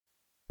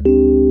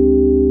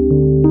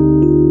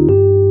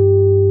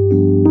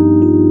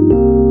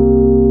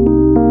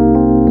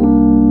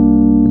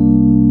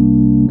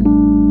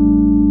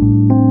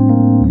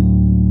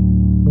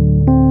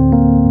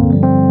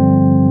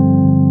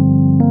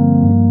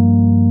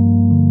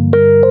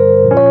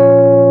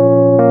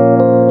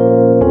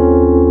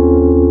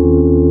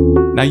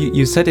Now,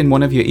 you said in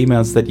one of your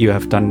emails that you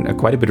have done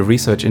quite a bit of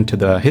research into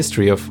the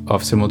history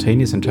of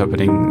simultaneous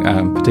interpreting,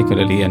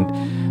 particularly, and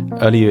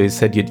earlier you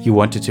said you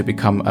wanted to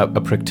become a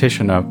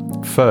practitioner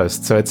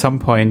first. So at some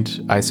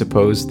point, I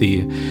suppose the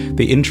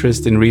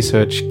interest in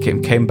research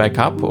came back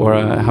up, or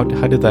how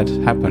did that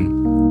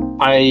happen?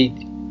 I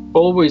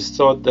always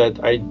thought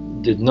that I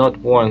did not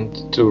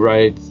want to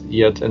write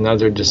yet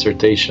another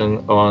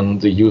dissertation on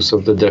the use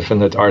of the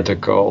definite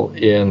article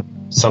in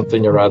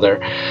something or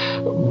other,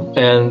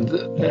 and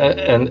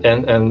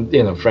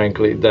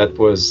frankly, that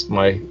was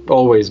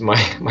always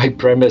my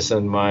premise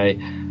and my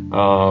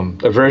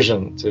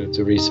aversion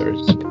to research.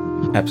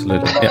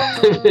 Absolutely,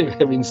 yeah.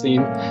 Having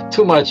seen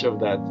too much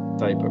of that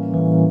type of.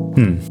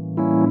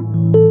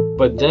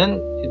 But then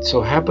it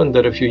so happened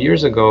that a few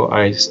years ago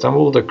I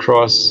stumbled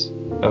across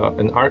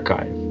an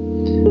archive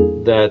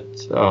that,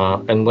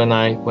 and when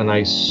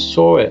I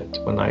saw it,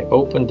 when I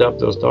opened up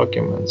those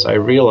documents, I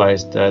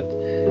realized that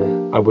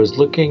I was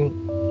looking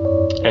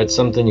at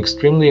something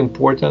extremely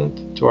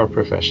important to our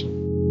profession.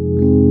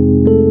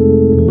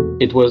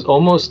 It was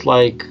almost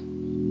like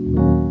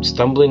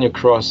stumbling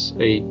across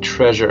a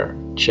treasure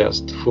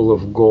chest full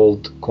of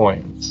gold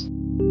coins.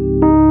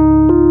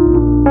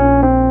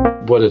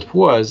 What it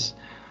was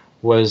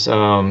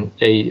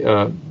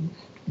a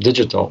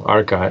digital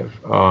archive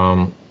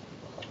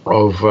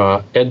of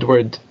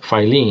Edward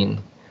Filene,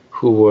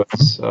 who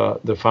was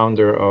the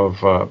founder of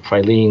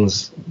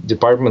Filene's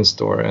department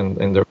store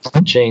and the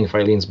chain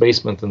Filene's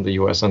Basement in the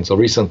U.S. until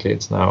recently.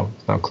 It's now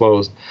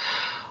closed.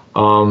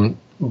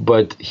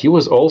 But he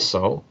was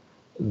also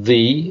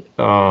the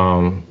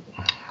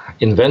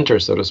inventor,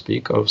 so to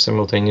speak, of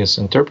simultaneous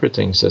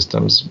interpreting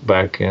systems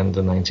back in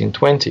the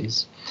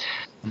 1920s.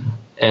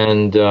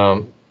 And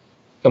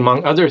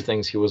among other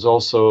things, he was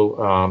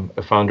also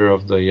a founder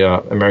of the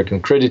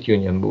American Credit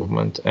Union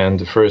movement and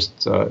the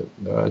first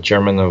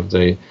chairman of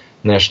the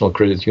National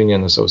Credit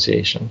Union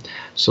Association.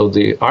 So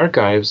the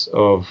archives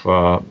of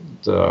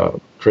the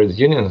Credit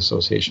Union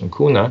Association,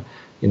 CUNA,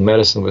 in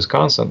Madison,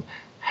 Wisconsin,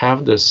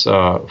 have this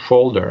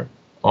folder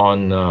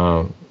on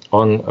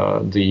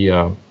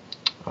the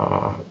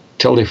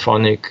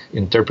telephonic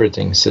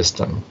interpreting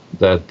system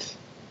that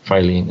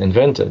Filene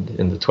invented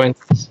in the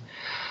 20s.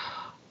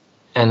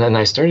 And then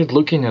I started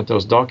looking at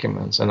those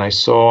documents, and I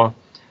saw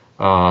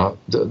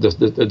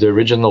the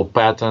original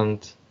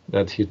patent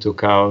that he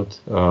took out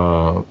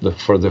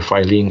for the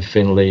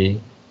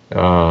Filene-Finley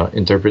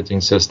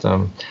interpreting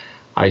system.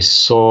 I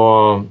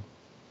saw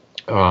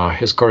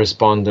his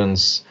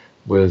correspondence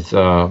with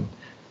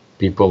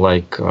people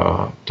like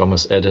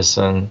Thomas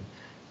Edison,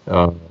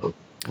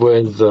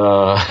 with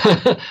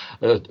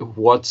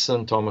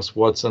Thomas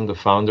Watson, the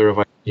founder of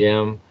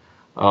IBM.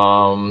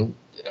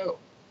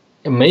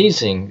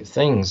 Amazing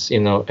things,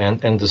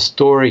 and the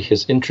story,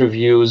 his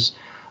interviews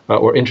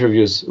or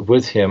interviews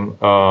with him,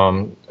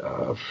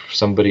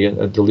 somebody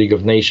at the League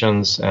of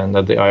Nations and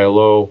at the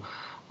ILO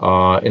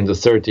in the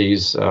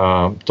 30s,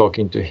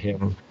 talking to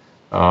him,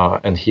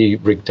 and he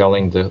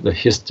retelling the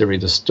history,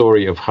 the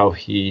story of how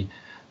he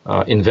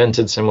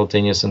invented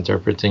simultaneous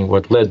interpreting,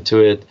 what led to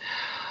it.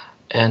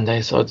 And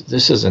I thought,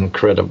 this is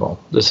incredible.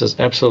 This is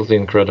absolutely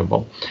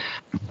incredible.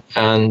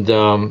 And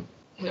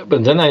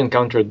but then I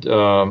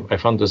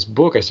found this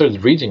book. I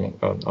started reading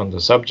on the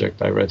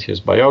subject. I read his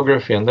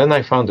biography, and then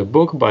I found a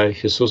book by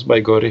Jesus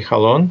Baigorri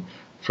Jalón,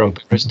 From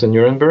Paris to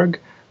Nuremberg,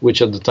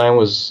 which at the time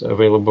was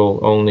available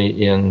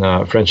only in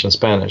French and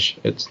Spanish.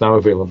 It's now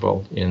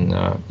available in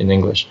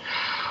English.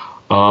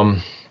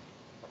 And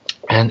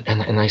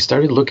I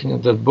started looking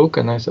at that book,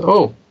 and I said,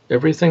 oh,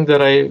 everything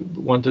that I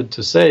wanted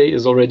to say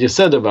is already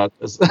said about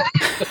this.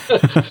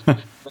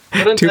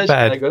 Too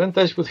bad. I got in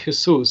touch with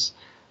Jesus,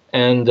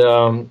 and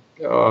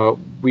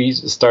we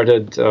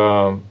started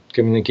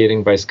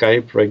communicating by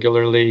Skype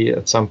regularly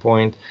at some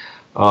point,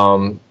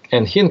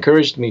 and he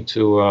encouraged me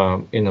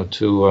to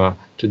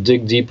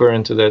dig deeper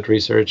into that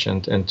research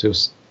and to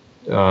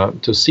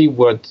see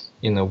what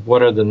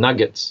are the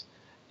nuggets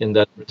in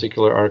that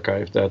particular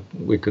archive that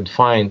we could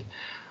find,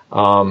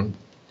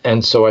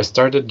 and so I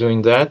started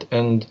doing that,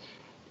 and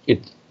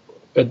it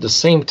at the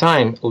same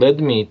time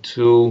led me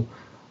to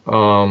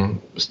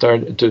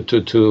start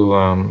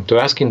to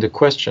asking the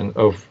question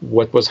of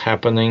what was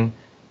happening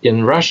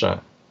in Russia,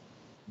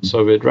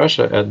 Soviet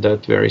Russia, at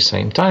that very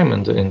same time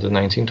in the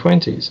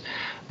 1920s,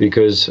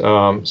 because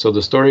so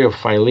the story of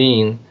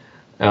Filene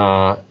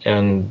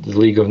and the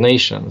League of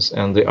Nations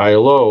and the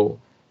ILO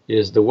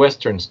is the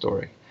Western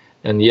story,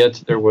 and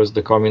yet there was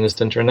the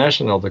Communist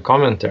International, the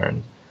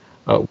Comintern,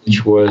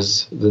 which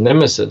was the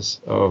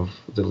nemesis of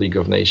the League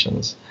of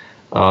Nations,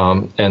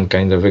 and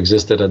kind of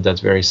existed at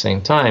that very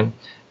same time,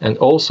 and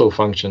also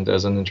functioned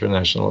as an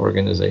international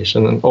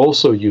organization, and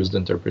also used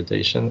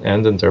interpretation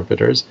and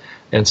interpreters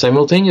and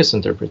simultaneous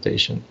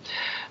interpretation.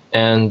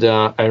 And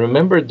I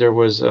remember there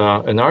was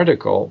an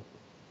article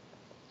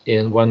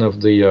in one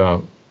of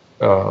the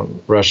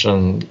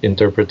Russian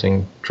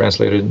interpreting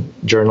translated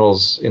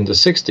journals in the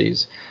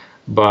 60s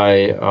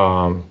by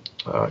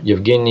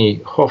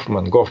Evgeny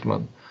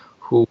Goffman,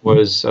 who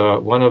was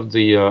one of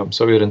the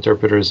Soviet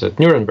interpreters at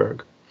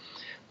Nuremberg,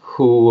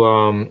 who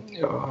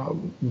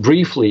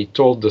briefly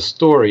told the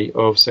story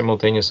of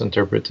simultaneous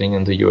interpreting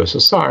in the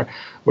USSR,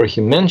 where he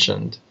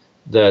mentioned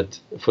that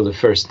for the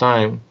first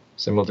time,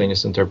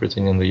 simultaneous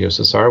interpreting in the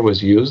USSR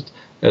was used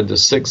at the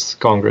 6th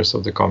Congress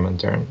of the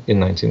Comintern in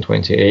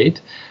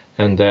 1928,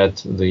 and that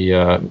the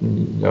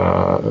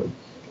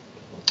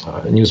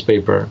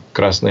newspaper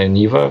Krasnaya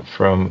Niva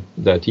from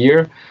that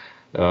year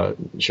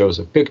shows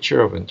a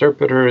picture of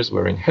interpreters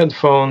wearing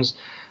headphones,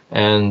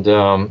 and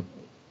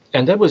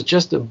that was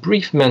just a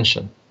brief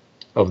mention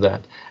of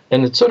that.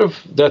 And it sort of,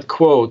 that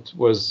quote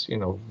was,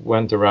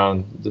 went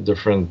around the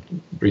different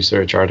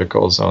research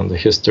articles on the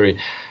history.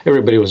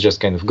 Everybody was just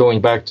kind of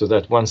going back to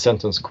that one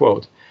sentence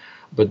quote.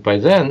 But by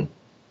then,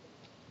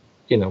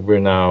 we're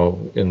now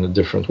in a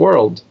different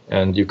world,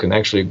 and you can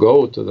actually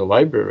go to the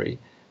library,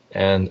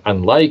 and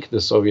unlike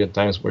the Soviet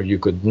times where you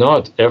could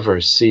not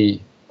ever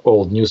see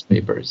old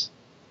newspapers.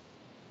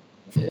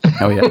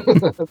 Oh, yeah.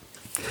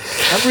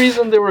 For some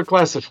reason they were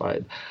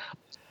classified.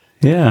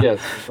 Yeah. Yes,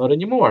 not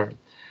anymore.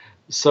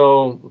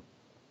 So,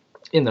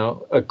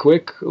 a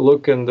quick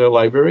look in the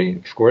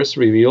library, of course,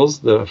 reveals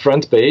the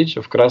front page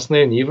of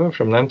Krasnaya Niva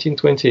from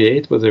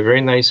 1928 with a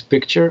very nice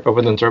picture of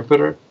an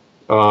interpreter,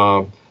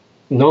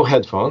 no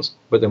headphones,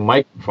 but a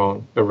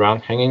microphone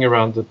hanging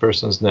around the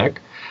person's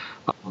neck,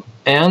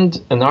 and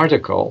an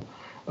article,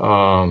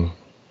 what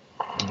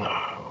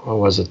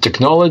was it?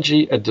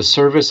 Technology at the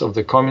Service of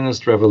the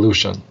Communist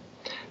Revolution.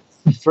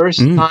 First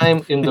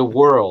time in the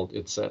world,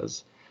 it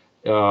says,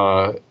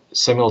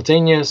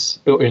 simultaneous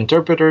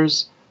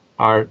interpreters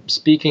are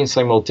speaking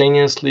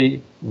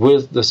simultaneously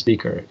with the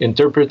speaker,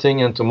 interpreting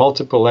into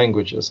multiple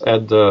languages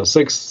at the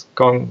 6th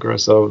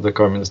Congress of the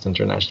Communist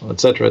International,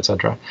 etc.,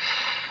 etc.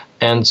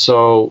 And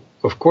so,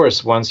 of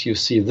course, once you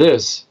see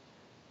this,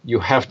 you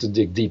have to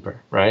dig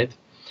deeper, right?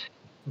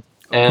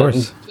 And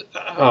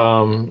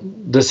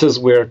this is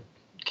where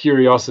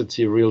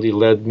curiosity really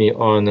led me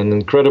on an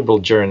incredible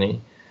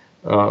journey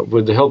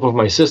with the help of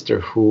my sister,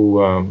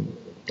 who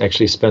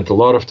actually spent a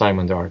lot of time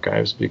in the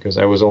archives, because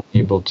I was only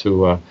able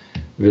to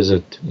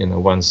visit,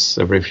 once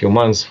every few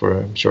months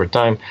for a short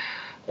time,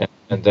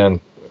 and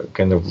then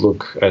kind of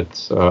look at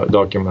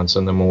documents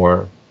in a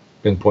more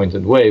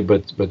pinpointed way.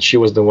 But she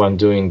was the one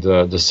doing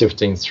the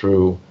sifting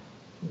through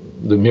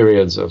the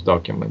myriads of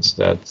documents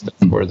that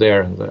were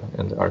there in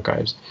the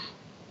archives.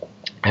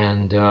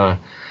 And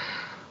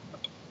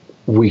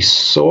we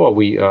saw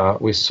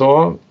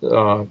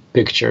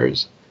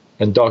pictures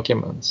and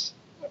documents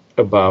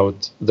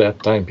about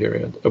that time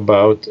period,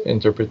 about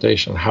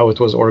interpretation, how it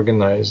was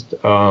organized,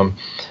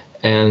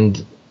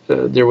 and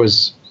there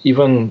was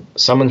even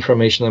some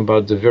information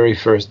about the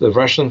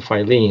Russian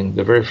Filin,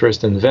 the very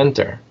first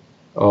inventor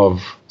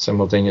of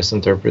simultaneous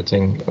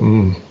interpreting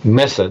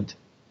method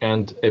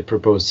and a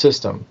proposed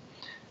system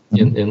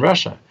in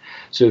Russia.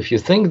 So if you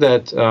think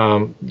that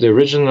the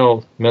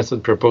original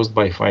method proposed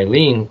by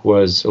Filin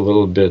was a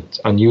little bit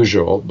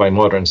unusual by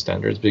modern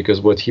standards,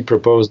 because what he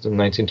proposed in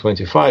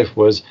 1925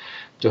 was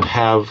to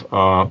have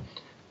an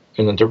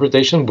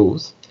interpretation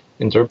booth,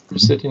 interpreter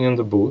sitting in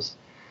the booth,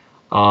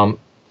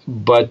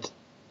 but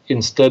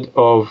instead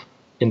of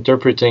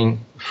interpreting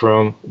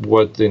from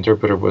what the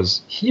interpreter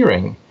was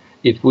hearing,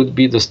 it would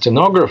be the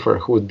stenographer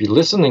who would be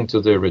listening to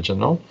the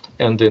original,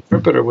 and the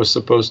interpreter was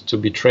supposed to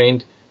be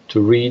trained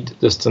to read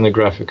the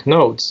stenographic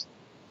notes.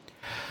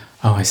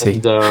 Oh, I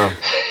see.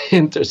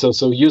 And,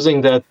 so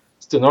using that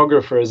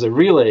stenographer as a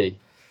relay,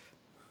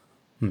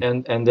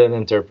 and then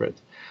interpret.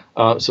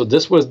 So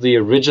this was the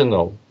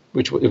original,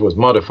 which it was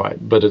modified,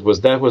 but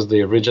that was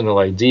the original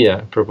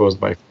idea proposed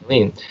by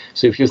Filin.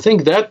 So if you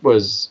think that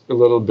was a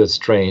little bit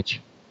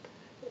strange,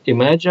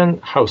 imagine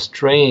how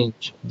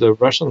strange the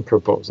Russian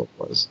proposal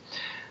was.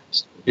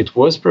 It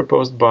was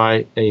proposed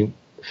by a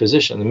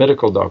physician, a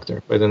medical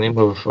doctor by the name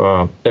of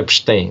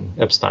Epstein,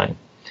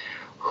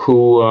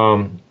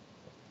 who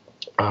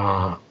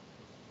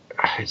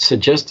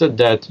suggested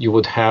that you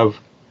would have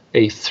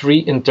a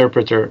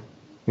 3-interpreter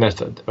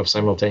method of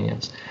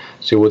simultaneous.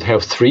 So you would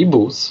have 3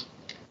 booths,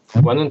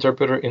 1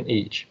 interpreter in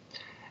each,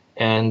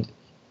 and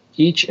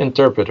each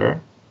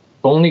interpreter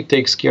only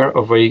takes care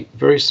of a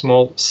very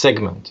small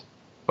segment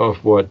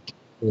of what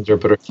the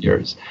interpreter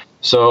hears.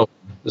 So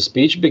the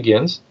speech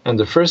begins, and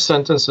the first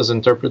sentence is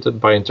interpreted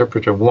by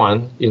interpreter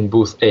 1 in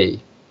booth A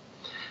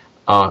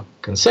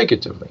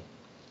consecutively.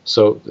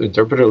 So the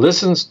interpreter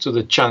listens to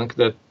the chunk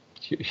that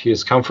he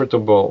is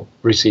comfortable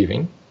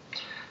receiving,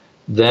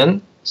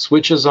 then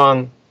switches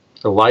on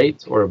a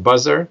light or a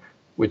buzzer,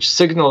 which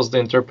signals the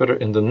interpreter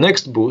in the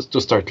next booth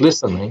to start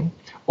listening,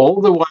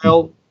 all the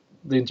while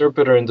the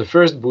interpreter in the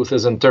first booth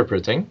is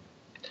interpreting,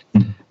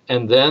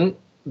 and then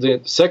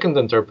the second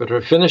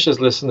interpreter finishes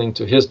listening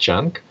to his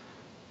chunk,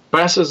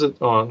 passes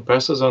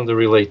on the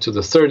relay to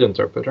the third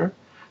interpreter,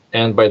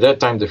 and by that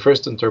time the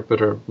first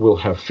interpreter will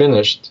have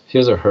finished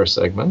his or her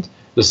segment,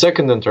 the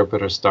second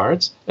interpreter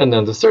starts, and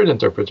then the third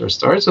interpreter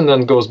starts, and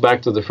then goes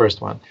back to the first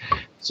one.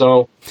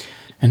 So,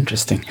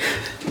 interesting.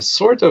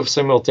 Sort of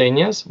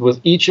simultaneous, with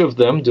each of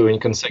them doing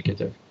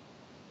consecutive.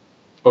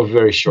 of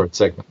very short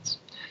segments.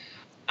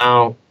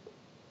 Now,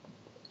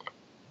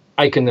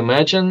 I can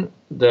imagine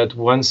that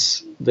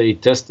once they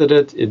tested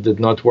it, it did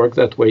not work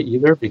that way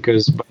either,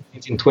 because by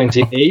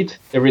 1928,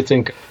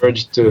 everything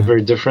converged to a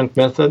very different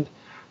method,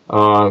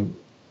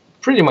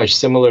 pretty much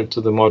similar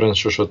to the modern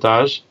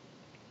chuchotage,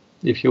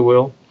 if you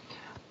will.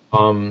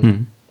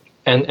 And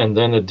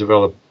then it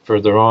developed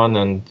further on,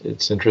 and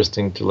it's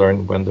interesting to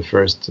learn when the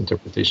first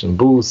interpretation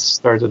booths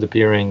started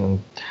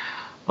appearing.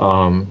 And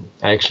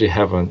I actually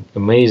have an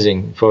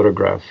amazing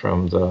photograph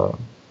from the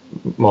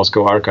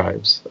Moscow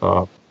archives,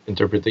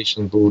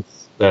 interpretation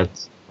booths that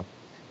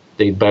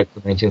date back to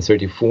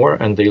 1934,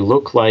 and they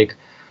look like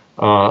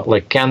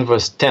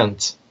canvas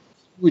tents,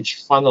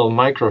 huge funnel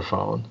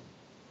microphone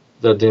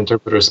that the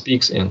interpreter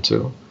speaks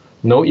into.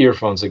 No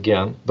earphones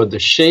again, but the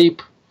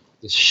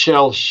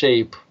shell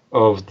shape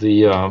of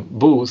the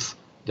booth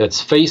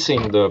that's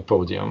facing the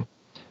podium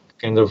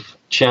kind of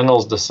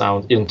channels the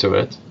sound into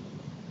it,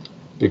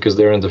 because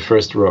they're in the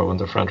first row, in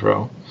the front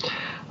row.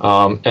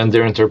 And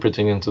they're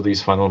interpreting into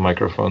these funnel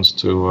microphones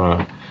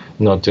to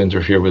not to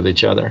interfere with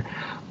each other.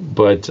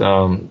 But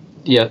and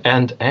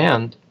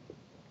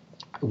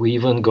we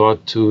even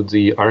got to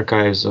the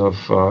archives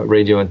of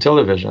radio and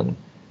television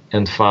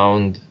and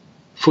found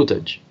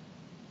footage.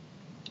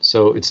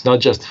 So it's not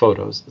just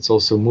photos, it's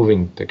also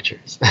moving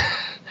pictures.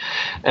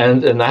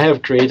 and I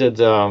have created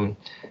a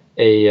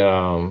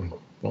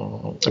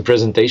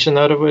presentation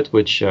out of it,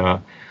 which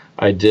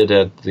I did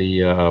at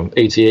the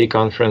ATA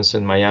conference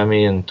in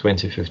Miami in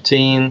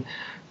 2015.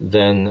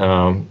 Then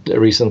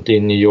recently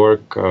in New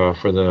York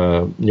for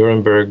the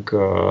Nuremberg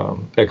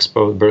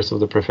Expo, Birth of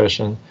the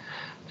Profession.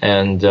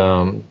 And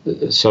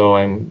so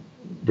I'm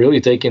really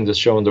taking this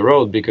show on the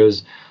road,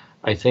 because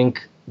I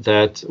think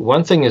that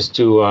one thing is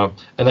to,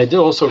 and I did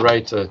also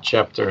write a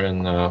chapter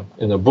in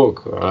a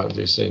book,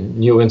 this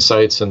New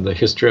Insights in the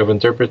History of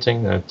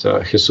Interpreting, that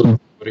Jesus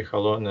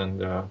Rijalon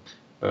and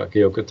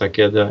Kyoko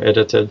Takeda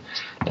edited.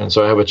 And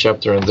so I have a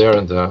chapter in there,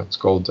 and it's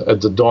called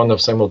At the Dawn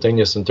of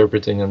Simultaneous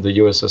Interpreting in the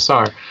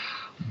USSR.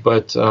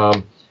 But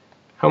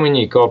how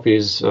many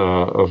copies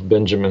of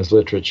Benjamin's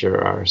literature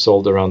are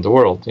sold around the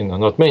world?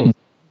 Not many,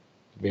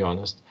 to be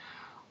honest.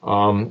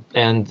 And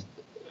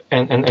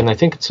I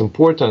think it's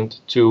important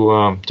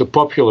to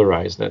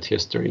popularize that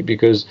history,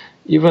 because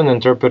even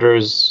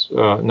interpreters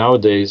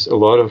nowadays, a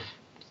lot of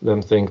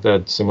them think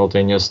that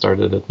simultaneous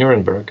started at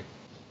Nuremberg.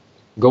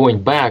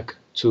 Going back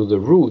to the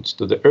roots,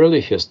 to the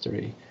early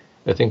history,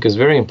 I think is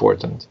very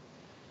important,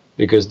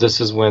 because this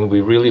is when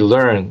we really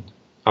learn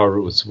our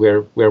roots,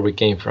 where we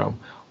came from,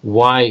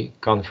 why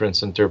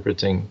conference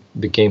interpreting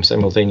became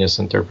simultaneous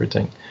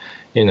interpreting.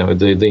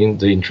 The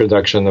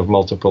introduction of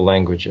multiple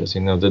languages,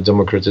 the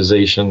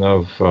democratization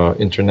of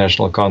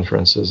international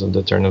conferences at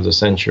the turn of the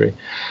century.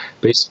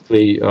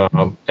 Basically,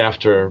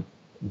 after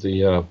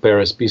the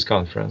Paris Peace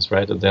Conference,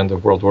 right, at the end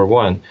of World War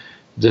I,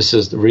 this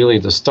is really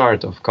the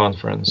start of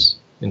conference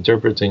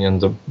interpreting in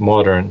the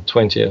modern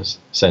 20th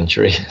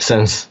century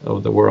sense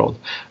of the world,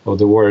 of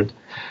the word.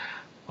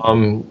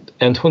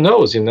 And who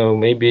knows,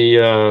 maybe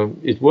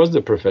it was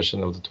the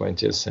profession of the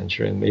 20th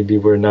century, and maybe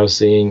we're now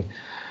seeing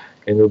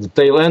the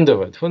tail end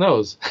of it. Who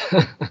knows?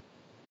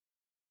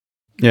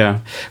 Yeah,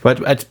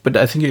 but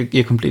I think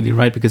you're completely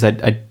right, because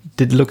I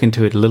did look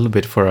into it a little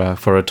bit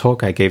for a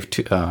talk I gave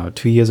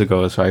 2 years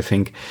ago. So I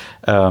think,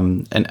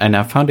 and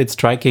I found it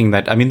striking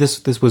that, I mean,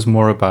 this was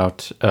more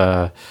about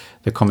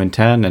the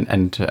Comintern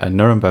and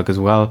Nuremberg as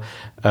well.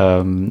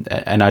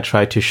 And I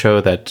tried to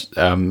show that,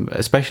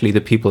 especially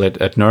the people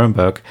at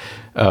Nuremberg,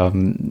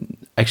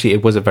 actually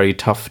it was a very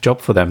tough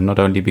job for them, not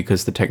only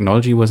because the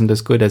technology wasn't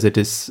as good as it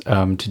is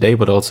today,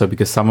 but also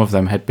because some of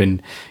them had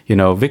been,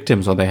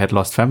 victims, or they had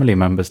lost family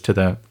members to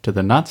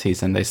the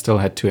Nazis, and they still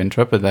had to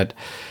interpret that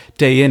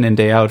day in and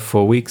day out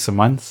for weeks or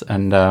months.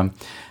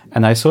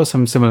 And I saw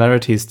some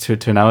similarities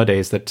to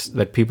nowadays,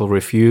 that people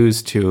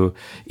refuse to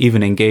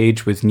even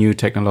engage with new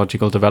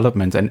technological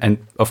developments.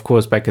 And of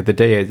course, back at the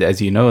day,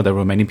 as you know, there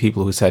were many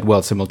people who said,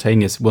 well,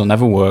 simultaneous will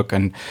never work,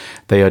 and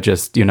they are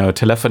just,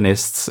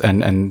 telephonists,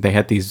 and they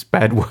had these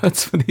bad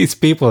words for these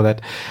people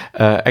that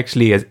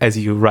actually, as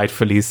you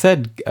rightfully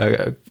said,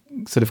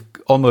 sort of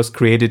almost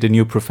created a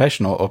new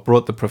profession, or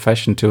brought the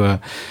profession to a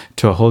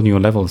whole new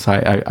level. So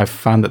I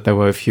found that there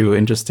were a few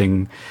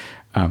interesting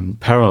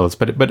parallels.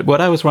 But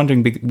what I was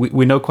wondering,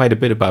 we know quite a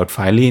bit about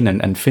Filene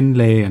and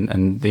Finlay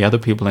and the other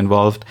people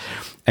involved,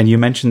 and you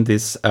mentioned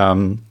this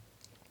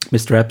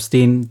Mr.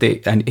 Epstein,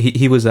 and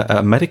he was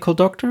a medical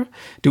doctor.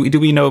 Do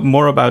we know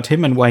more about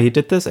him and why he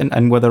did this,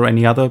 and were there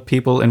any other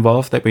people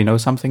involved that we know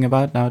something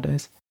about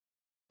nowadays?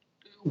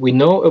 We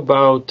know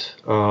about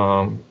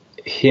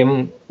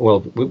him.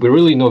 Well, we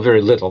really know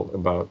very little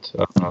about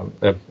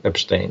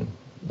Epstein.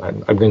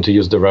 I'm going to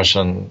use the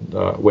Russian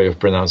way of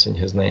pronouncing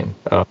his name,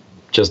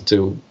 just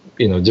to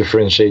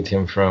differentiate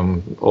him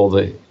from all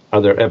the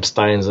other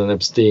Epsteins and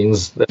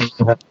Epsteins.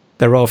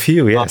 There are a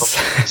few, yes.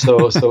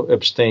 So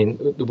Epstein,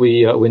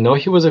 we know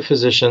he was a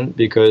physician,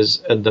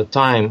 because at the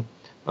time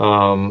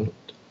the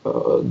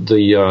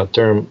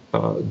term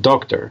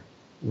doctor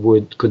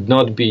could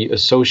not be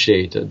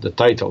associated, the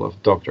title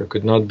of doctor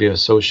could not be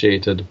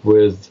associated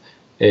with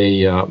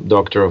a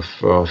doctor of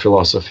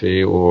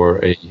philosophy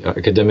or a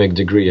academic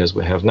degree as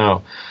we have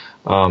now.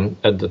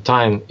 At the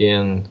time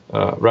in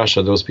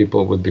Russia, those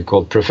people would be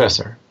called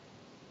professor.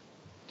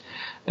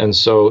 And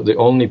so the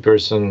only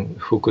person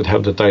who could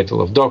have the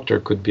title of doctor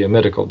could be a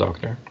medical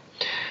doctor.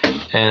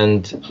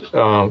 And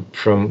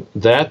from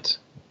that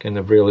kind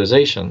of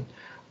realization,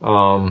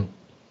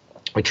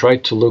 I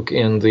tried to look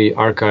in the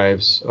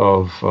archives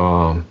of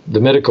the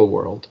medical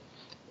world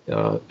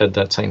at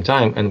that same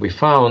time, and we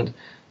found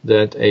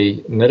that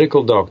a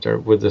medical doctor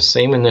with the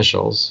same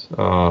initials,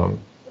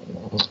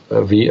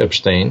 V.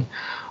 Epstein,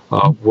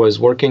 was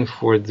working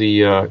for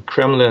the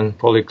Kremlin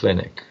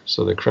Polyclinic,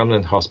 so the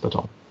Kremlin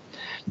hospital.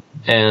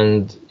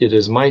 And it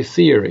is my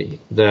theory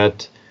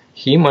that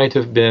he might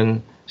have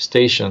been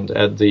stationed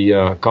at the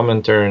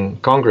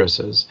Comintern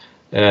congresses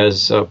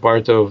as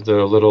part of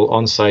the little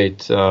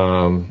on-site,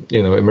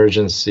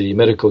 emergency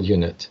medical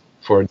unit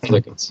for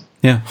delegates.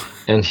 Yeah.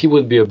 And he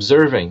would be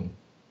observing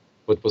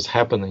what was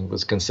happening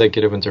with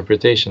consecutive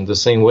interpretation, the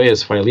same way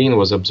as Filene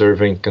was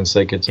observing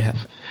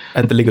consecutive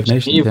at the League of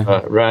Nations,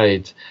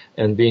 right,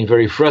 and being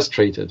very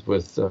frustrated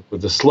with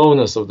the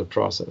slowness of the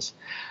process.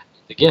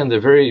 Again, the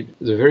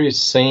very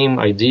same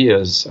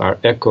ideas are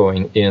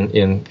echoing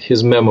in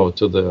his memo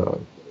to the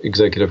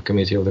Executive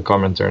Committee of the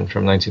Comintern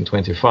from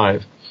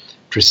 1925,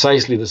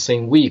 precisely the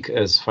same week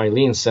as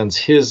Filene sends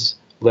his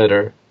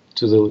letter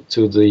to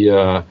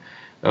the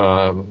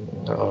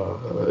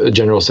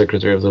General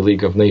Secretary of the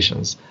League of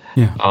Nations.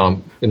 Yeah.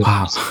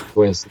 Wow.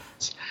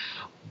 Coincidence.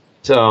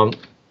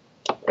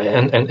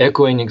 And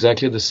echoing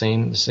exactly the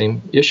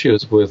same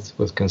issues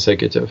with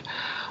consecutive,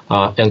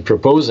 and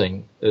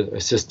proposing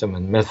a system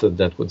and method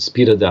that would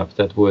speed it up,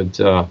 that would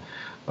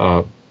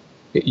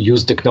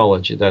use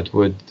technology, that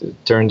would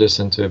turn this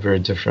into a very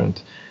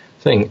different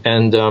thing.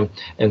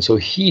 And so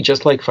he,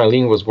 just like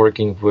Filene was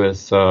working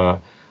with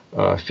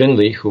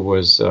Finley, who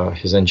was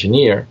his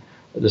engineer,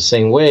 the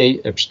same way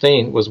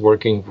Epstein was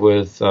working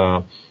with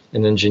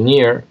an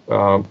engineer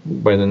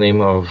by the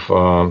name of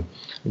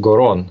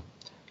Goron.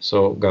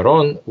 So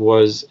Goron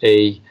was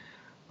a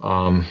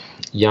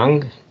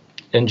young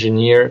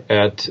engineer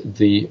at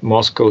the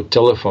Moscow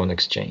Telephone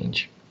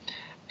Exchange,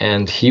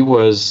 and he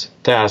was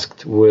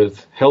tasked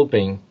with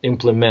helping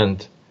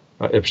implement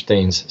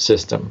Epstein's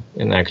system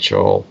in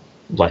actual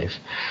life.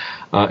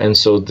 And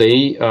so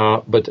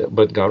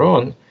but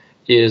Goron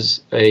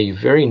is a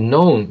very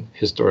known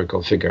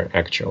historical figure,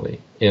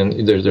 actually.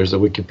 And there's a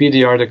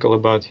Wikipedia article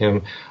about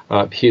him.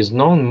 He is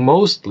known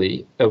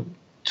mostly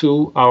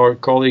to our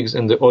colleagues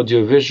in the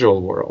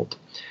audiovisual world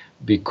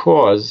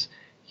because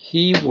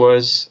he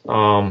was,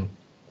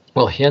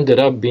 he ended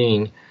up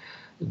being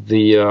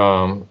the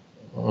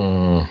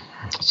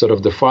sort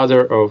of the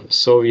father of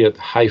Soviet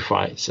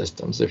hi-fi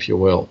systems, if you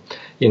will.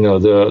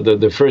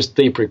 The first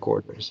tape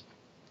recorders,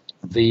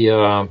 the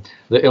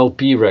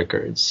LP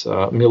records,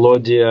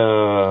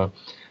 Melodia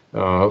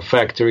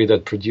factory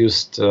that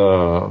produced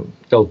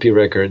LP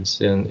records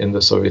in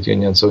the Soviet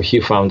Union. So he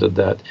founded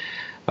that.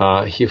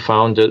 He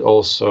founded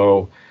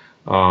also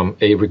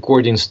a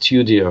recording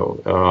studio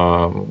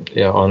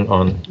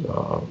on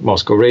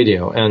Moscow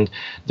radio, and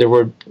there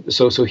were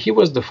so he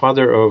was the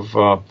father of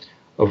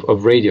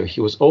radio. He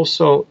was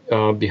also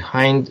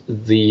behind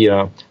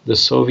the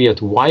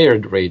Soviet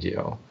wired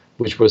radio,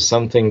 which was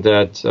something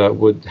that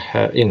would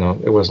have,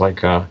 it was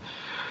like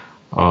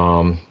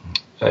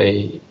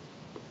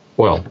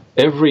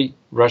every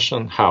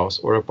Russian house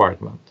or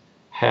apartment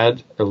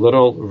had a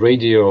little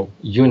radio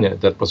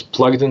unit that was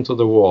plugged into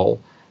the wall,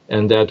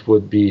 and that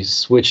would be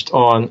switched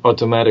on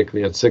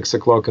automatically at 6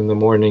 o'clock in the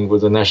morning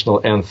with the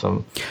national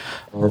anthem.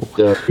 And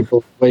people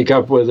would wake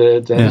up with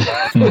it, and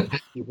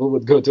people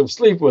would go to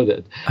sleep with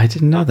it. I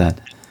didn't know that.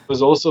 It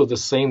was also the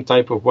same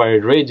type of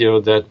wired radio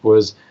that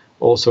was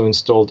also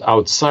installed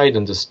outside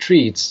in the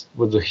streets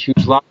with the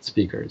huge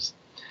loudspeakers.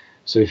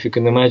 So if you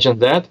can imagine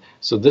that,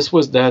 so this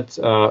was that.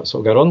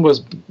 So Goron was,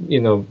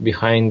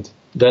 behind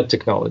that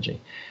technology,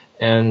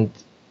 and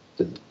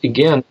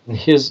again,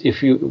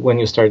 when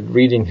you start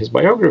reading his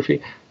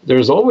biography,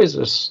 there's always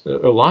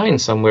a line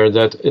somewhere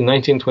that in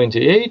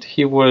 1928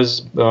 he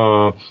was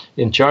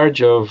in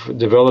charge of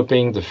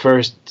developing the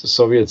first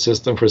Soviet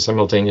system for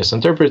simultaneous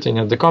interpreting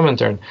at the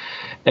Comintern,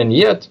 and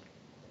yet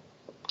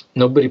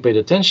nobody paid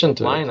attention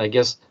to it. I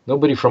guess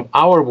nobody from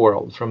our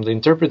world, from the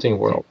interpreting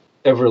world,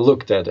 ever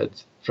looked at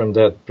it from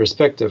that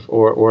perspective,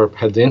 or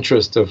had the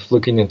interest of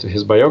looking into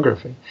his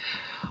biography.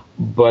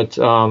 But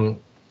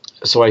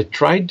so I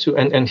tried to,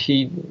 and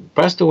he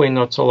passed away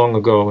not so long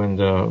ago in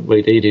the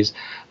late 80s,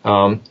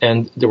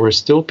 and there were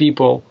still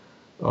people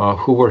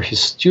who were his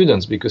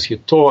students because he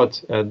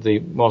taught at the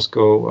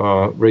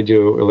Moscow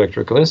Radio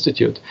Electrical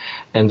Institute,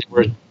 and they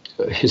were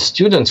his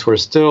students who are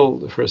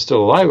still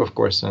alive, of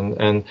course,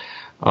 and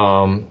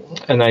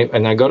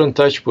I got in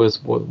touch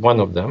with one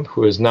of them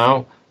who is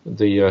now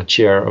the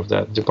chair of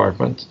that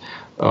department,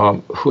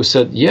 who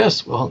said,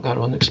 yes, well,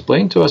 Goron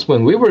explained to us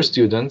when we were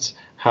students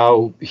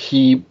how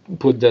he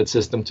put that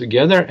system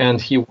together,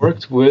 and he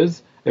worked with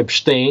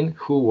Epstein,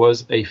 who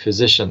was a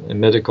physician, a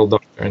medical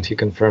doctor, and he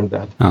confirmed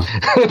that. Oh.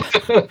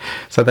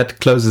 So that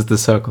closes the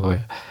circle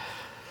here.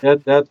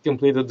 That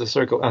completed the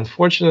circle.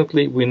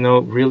 Unfortunately, we know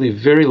really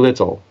very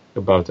little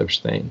about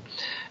Epstein.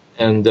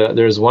 And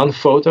there's one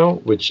photo,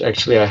 which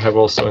actually I have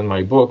also in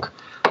my book,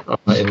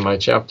 in my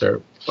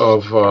chapter,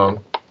 of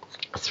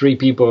 3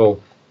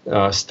 people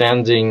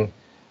standing in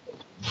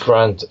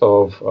front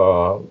of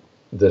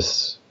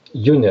this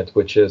unit,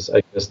 which is,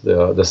 I guess,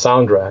 the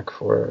sound rack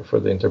for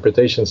the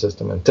interpretation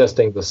system, and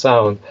testing the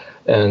sound.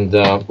 And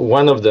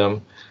one of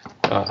them,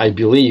 I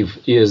believe,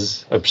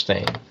 is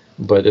Epstein,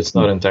 but it's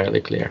not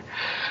entirely clear.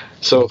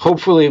 So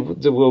hopefully,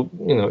 we'll,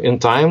 in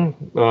time,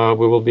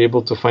 we will be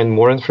able to find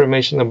more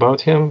information about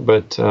him.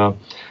 But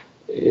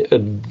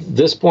at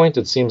this point,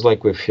 it seems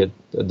like we've hit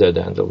a dead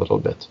end a little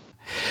bit.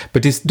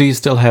 But do you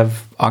still have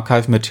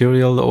archive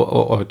material,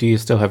 or do you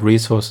still have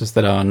resources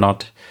that are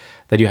not,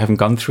 that you haven't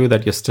gone through,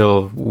 that you're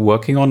still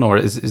working on, or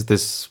is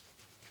this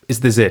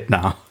it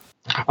now?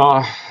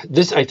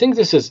 I think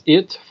this is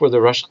it for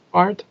the Russian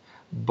part.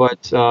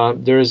 But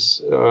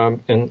there's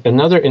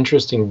another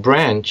interesting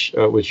branch,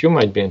 which you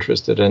might be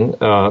interested in,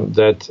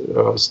 that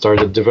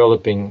started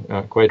developing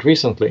quite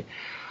recently.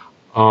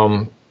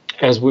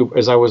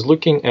 As I was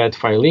looking at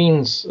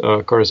Filene's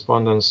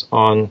correspondence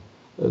on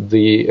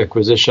the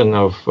acquisition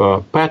of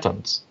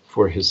patents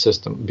for his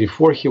system,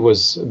 before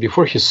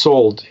he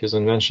sold his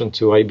invention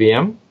to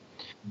IBM,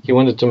 he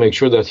wanted to make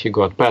sure that he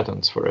got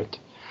patents for it.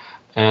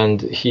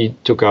 And he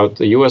took out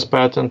the US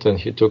patent, and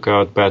he took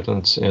out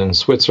patents in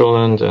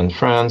Switzerland and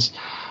France.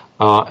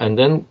 And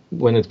then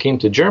when it came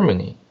to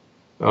Germany,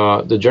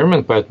 the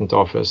German patent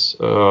office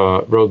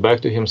wrote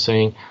back to him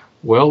saying,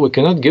 well, we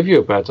cannot give you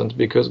a patent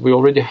because we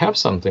already have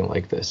something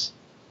like this.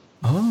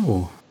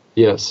 Oh.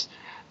 Yes.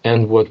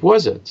 And what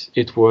was it?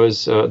 It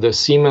was the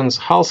Siemens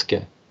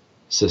Halske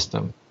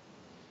system.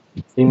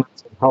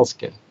 Siemens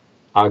Halske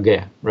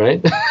AG,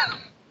 right?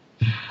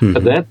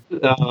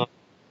 Mm-hmm.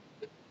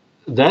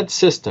 That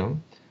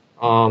system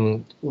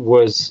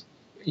was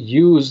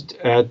used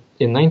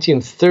in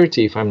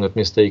 1930, if I'm not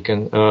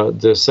mistaken,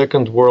 the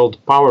Second World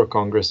Power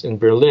Congress in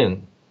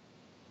Berlin.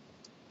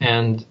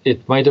 And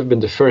it might have been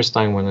the first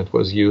time when it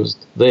was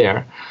used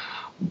there.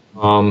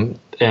 And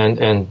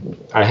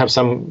I have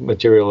some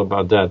material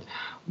about that.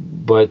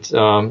 But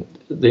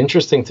the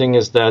interesting thing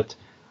is that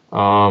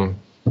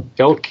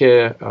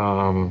Elke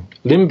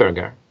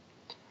Limberger,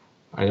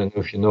 I don't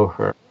know if you know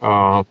her,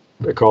 I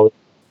call it,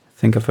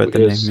 think I've heard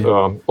the is name.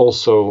 Yeah.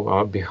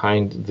 Also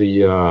behind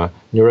the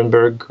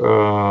Nuremberg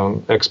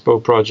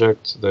Expo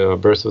project, the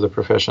Birth of the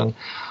Profession.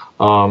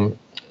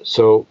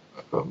 So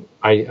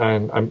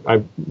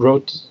I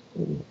wrote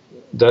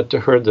that to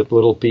her, that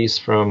little piece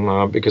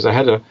from, because I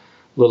had a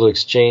little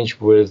exchange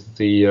with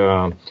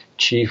the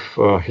chief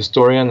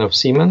historian of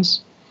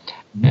Siemens,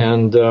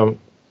 and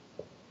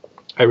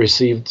I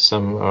received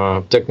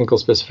some technical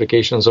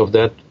specifications of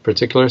that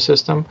particular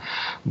system.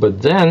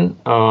 But then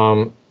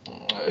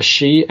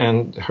she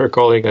and her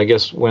colleague, I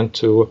guess, went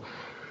to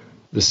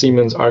the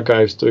Siemens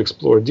archives to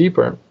explore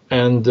deeper.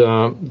 And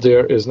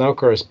there is now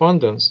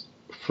correspondence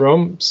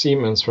from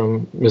Siemens,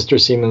 from Mr.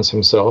 Siemens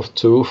himself,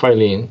 to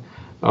Filene,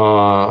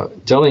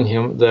 telling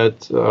him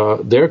that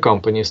their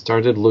company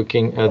started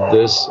looking at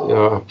this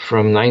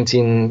from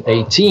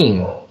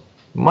 1918,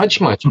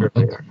 much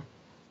earlier.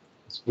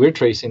 We're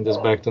tracing this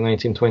back to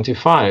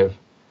 1925,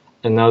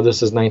 and now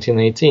this is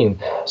 1918.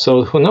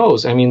 So who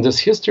knows? I mean, this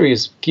history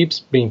keeps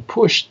being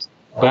pushed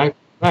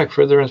back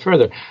further and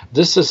further.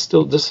 This is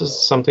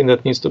something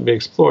that needs to be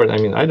explored. I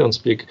mean, I don't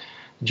speak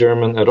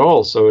German at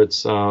all, so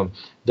it's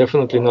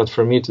definitely not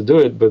for me to do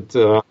it. But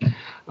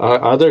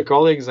other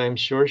colleagues, I'm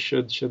sure,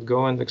 should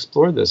go and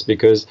explore this,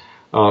 because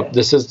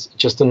this is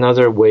just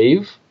another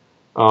wave.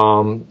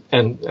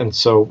 And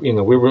so,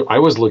 I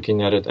was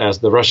looking at it as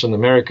the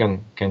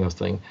Russian-American kind of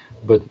thing,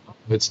 but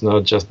it's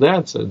not just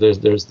that. So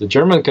there's the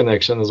German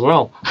connection as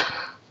well.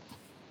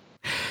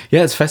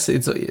 Yeah, it's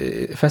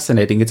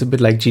fascinating. It's a bit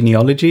like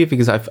genealogy,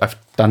 because I've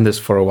done this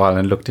for a while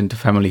and looked into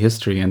family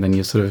history, and then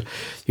you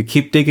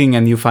keep digging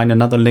and you find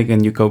another link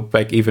and you go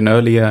back even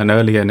earlier and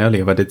earlier and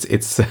earlier. But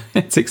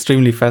it's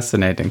extremely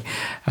fascinating.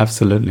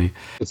 Absolutely.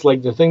 It's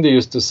like the thing they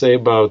used to say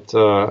about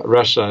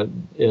Russia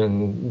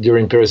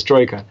during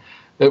Perestroika.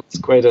 It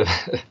was quite a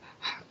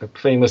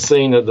famous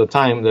saying at the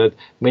time, that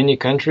many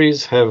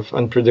countries have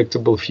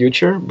unpredictable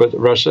future, but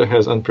Russia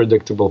has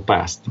unpredictable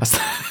past.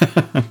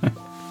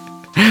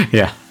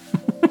 Yeah.